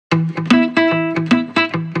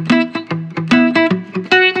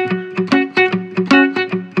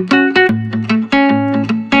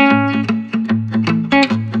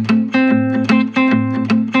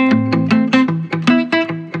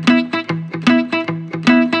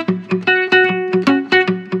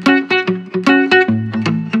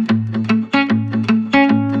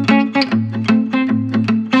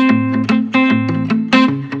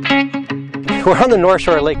We're on the north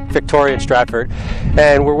shore of Lake Victoria in Stratford,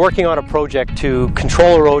 and we're working on a project to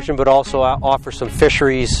control erosion but also offer some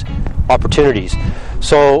fisheries opportunities.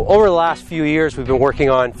 So over the last few years we've been working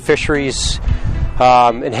on fisheries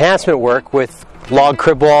enhancement work with log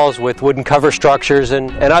crib walls, with wooden cover structures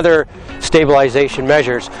and other stabilization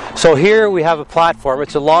measures. So here we have a platform.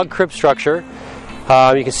 It's a log crib structure.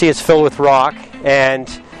 You can see it's filled with rock, and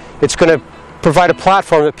it's going to provide a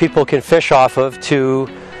platform that people can fish off of to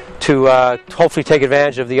hopefully take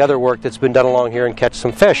advantage of the other work that's been done along here and catch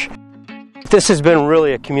some fish. This has been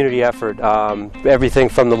really a community effort, everything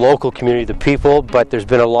from the local community, the people, but there's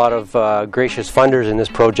been a lot of gracious funders in this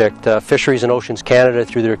project. Fisheries and Oceans Canada,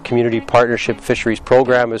 through their Community Partnership Fisheries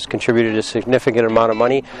Program, has contributed a significant amount of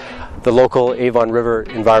money. The local Avon River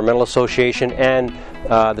Environmental Association and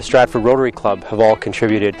the Stratford Rotary Club have all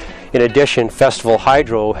contributed. In addition, Festival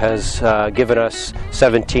Hydro has given us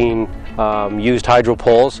 17 used hydro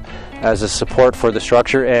poles as a support for the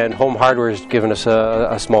structure, and Home Hardware has given us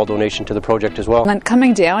a small donation to the project as well. And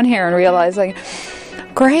coming down here and realizing,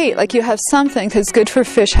 great, like you have something that's good for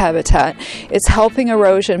fish habitat, it's helping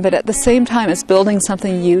erosion, but at the same time it's building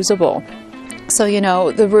something usable. So, you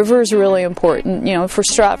know, the river is really important, you know, for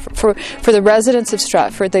Stratford, for the residents of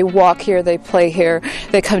Stratford. They walk here, they play here,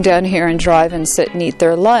 they come down here and drive and sit and eat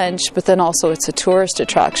their lunch, but then also it's a tourist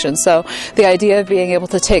attraction. So the idea of being able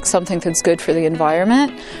to take something that's good for the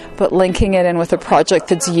environment, but linking it in with a project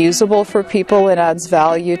that's usable for people and adds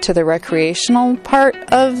value to the recreational part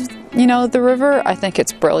of, you know, the river, I think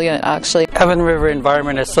it's brilliant, actually. Avon River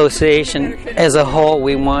Environment Association as a whole,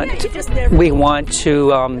 we want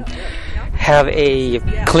to have a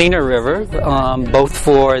cleaner river, both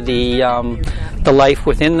for the life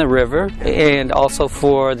within the river and also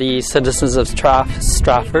for the citizens of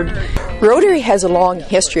Stratford. Rotary has a long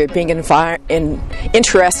history of being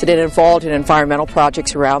interested and involved in environmental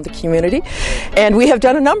projects around the community, and we have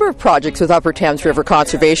done a number of projects with Upper Thames River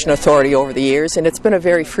Conservation Authority over the years, and it's been a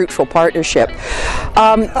very fruitful partnership.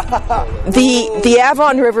 The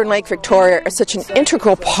Avon River and Lake Victoria are such an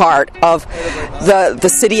integral part of the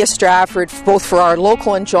city of Stratford, both for our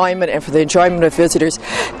local enjoyment and for the enjoyment of visitors,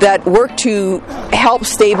 that work to help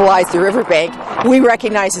stabilize the riverbank. We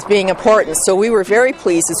recognize as being important, so we were very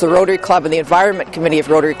pleased as the Rotary Club and the Environment Committee of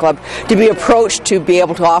Rotary Club to be approached to be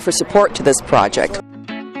able to offer support to this project.